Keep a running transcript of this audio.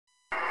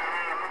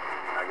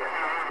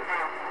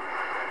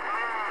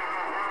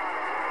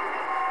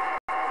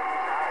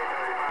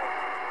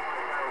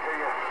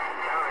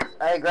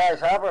Hey,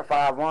 Grasshopper,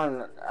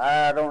 5-1.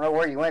 I don't know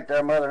where you went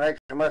there. Mother Nature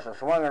must have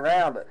swung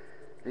around, but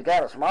if you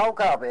got a small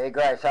copy, hey,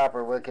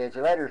 Grasshopper, we'll catch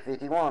you later,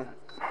 51.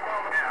 Yeah,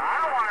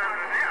 I wanted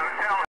to,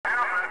 tell him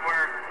that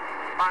we're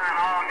buying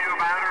all new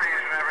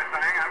batteries and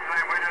everything. I'm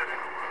saying we just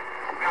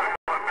got to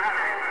put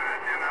batteries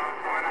in it,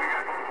 when I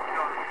get,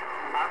 so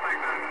I think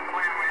the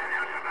plan we had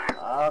yesterday.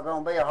 It's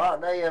going to be a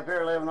hot day up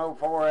here, 11:04.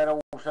 That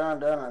old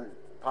sun done and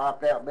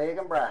popped out big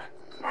and bright.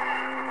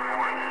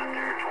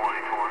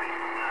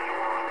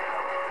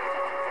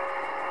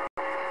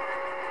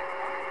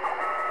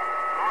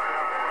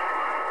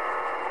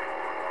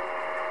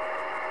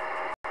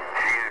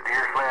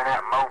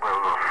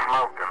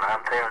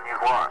 Telling you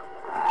what,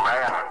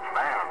 man.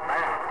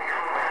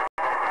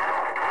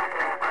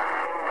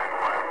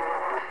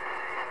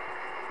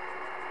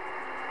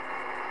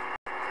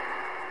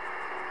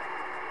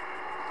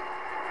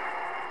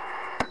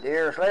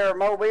 Deer Slayer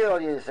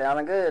Mobile, you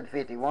sounding good,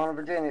 51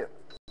 Virginia.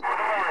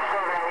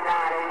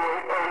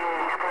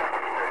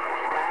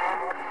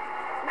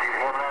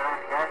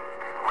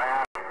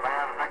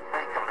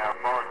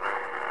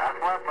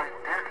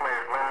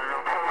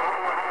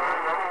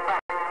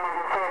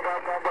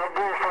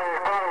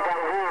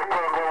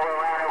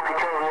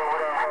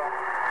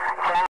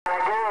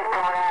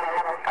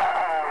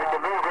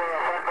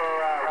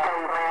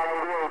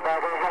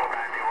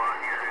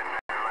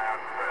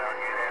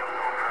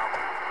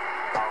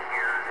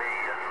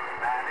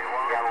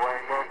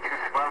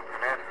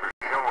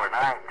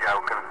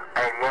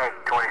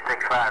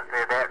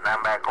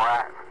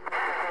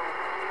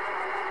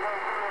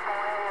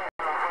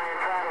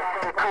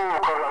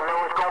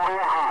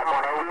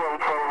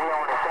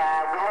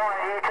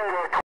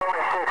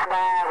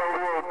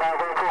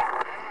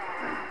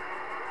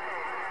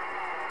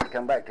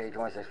 Come back to you,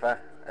 26.5,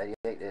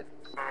 88 did.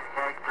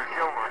 For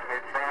sure.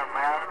 It's Sam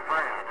Mouse and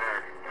friends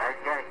there.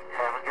 88.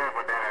 Have a good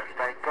one down there.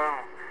 Stay cool.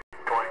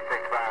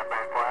 26.5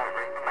 back wide.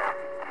 Reach the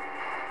mountain.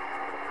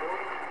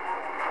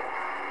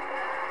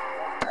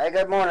 Hey,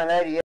 good morning,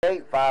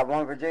 88,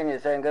 51 Virginia,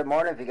 saying good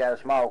morning if you got a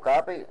small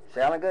copy.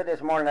 Sounding good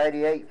this morning,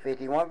 88,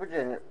 51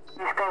 Virginia.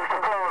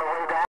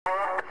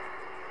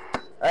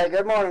 Hey,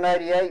 good morning,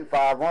 88,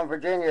 51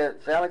 Virginia.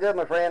 Sounding good,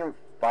 my friend.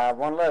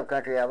 51 Love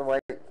Country out of the way.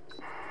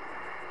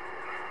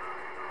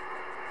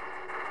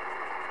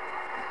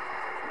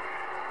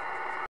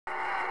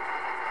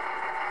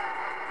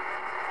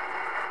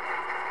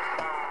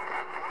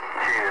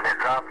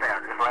 Dropped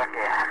out just like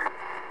that.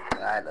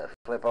 I had to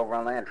flip over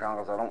on the end trunk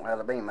because I don't have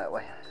the beam that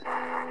way.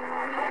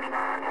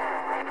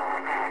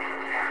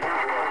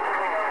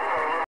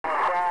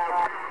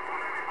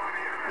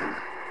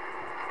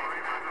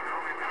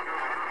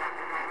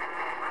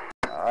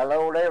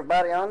 Hello to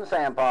everybody on the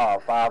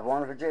Sandpaw,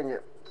 51 Virginia.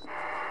 692,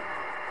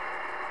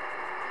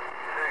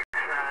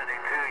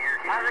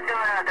 how's it doing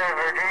out there,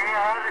 Virginia?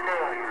 How's it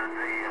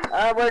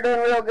doing? We're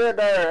doing real good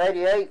there,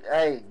 88.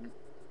 Hey,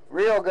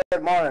 real good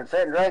morning.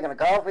 Sitting drinking a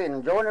coffee and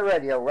enjoying the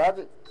radio,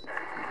 Roger.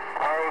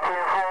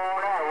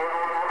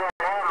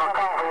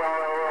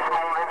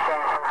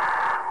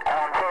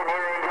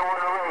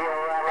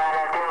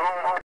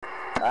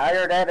 I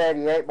heard that,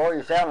 88. Boy,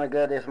 you're sounding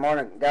good this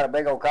morning. Got a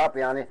big old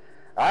copy on you.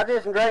 I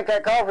just drink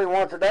that coffee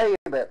once a day,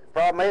 but the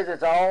problem is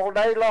it's all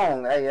day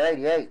long. Hey,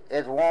 88.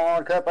 It's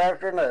one cup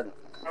after another.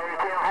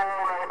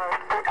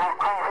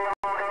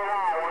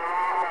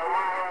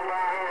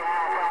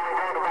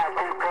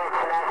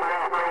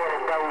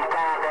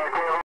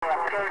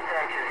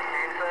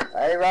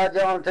 Hey,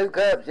 Roger, on 2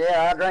 cups.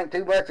 Yeah, I drink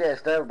too much of that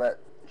stuff, but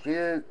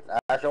shoot,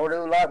 I sure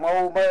do like my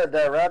old bud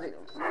there, Roger.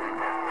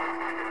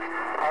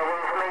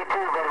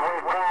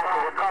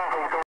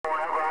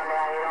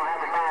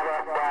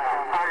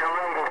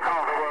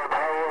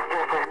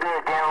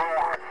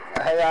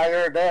 Hey, I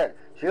heard that.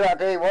 Shoot, I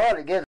tell you what,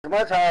 it gets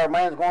much higher.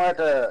 Man's going to have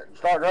to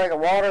start drinking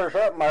water or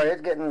something, or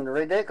it's getting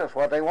ridiculous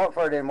what they want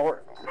for it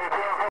anymore.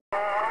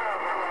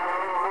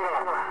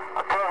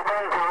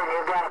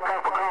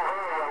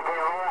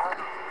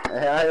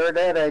 Yeah, I heard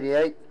that,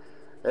 88.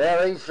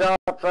 Yeah, these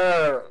shops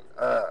there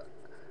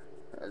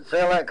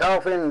sell that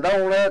coffee and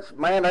donuts.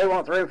 Man, they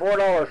want $3 or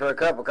 $4 for a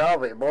cup of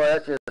coffee. Boy,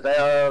 that's just out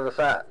of the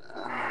sight.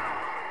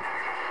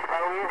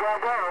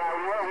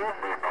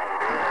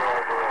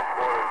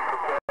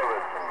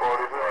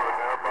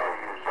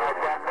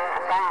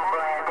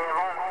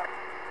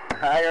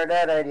 I heard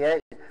that,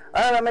 88.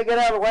 All right, let me get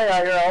out of the way.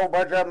 I hear a whole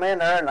bunch of them in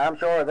there, and I'm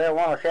sure they'll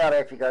want to shout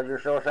at you because you're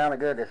sure sounding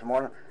good this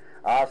morning.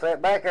 I'll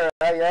sit back here,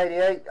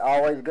 88.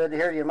 Always good to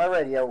hear you in my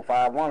radio.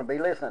 51, be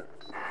listening.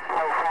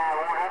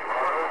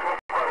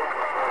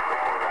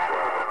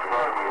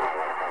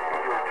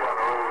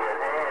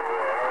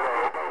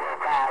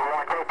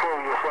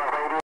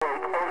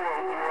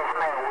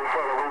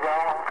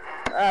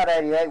 All right,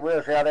 88,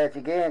 we'll shout at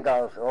you again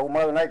because old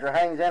Mother Nature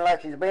hangs in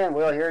like she's been.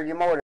 We'll hear you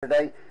more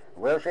today.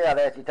 We'll shout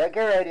at you. Take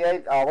care,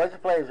 88. Always a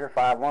pleasure.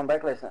 51,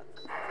 back listening.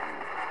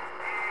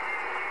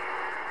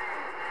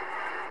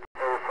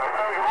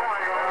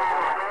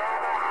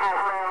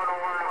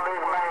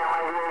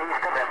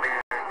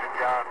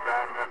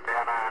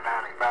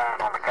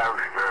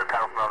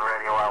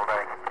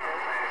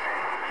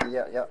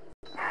 Yep.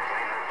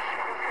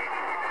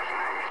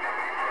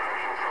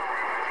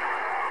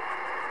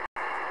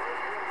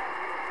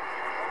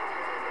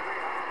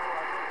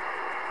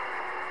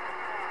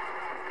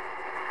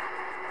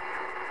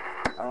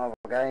 I don't know if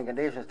we got any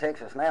conditions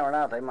Texas now or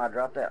not. They might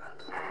drop that.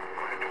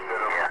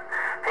 Yeah.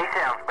 He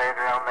sounds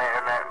better on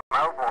that in that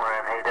mobile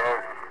than he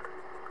does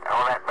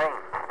on that thing.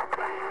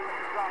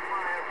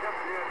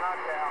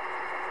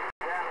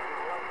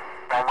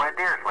 That went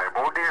deer slayer.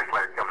 Boy, deer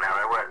slayer coming out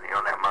there, wasn't he,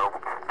 on that mobile?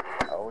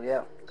 Oh,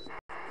 yeah.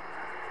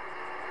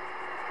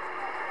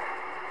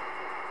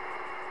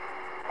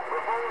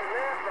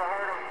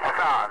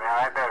 That's odd. Now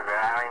that does it.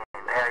 I mean,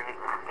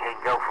 he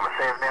can go from a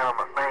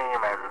 7-element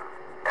beam and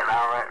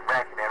all that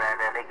racket in there,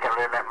 and then he comes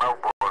in that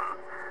mobile and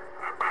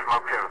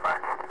smokes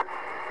everything.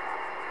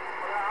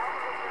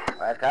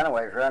 That's kind of the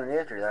way it's running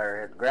yesterday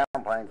there. The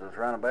ground planes was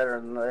running better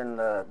than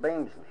the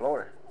beams in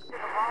Florida.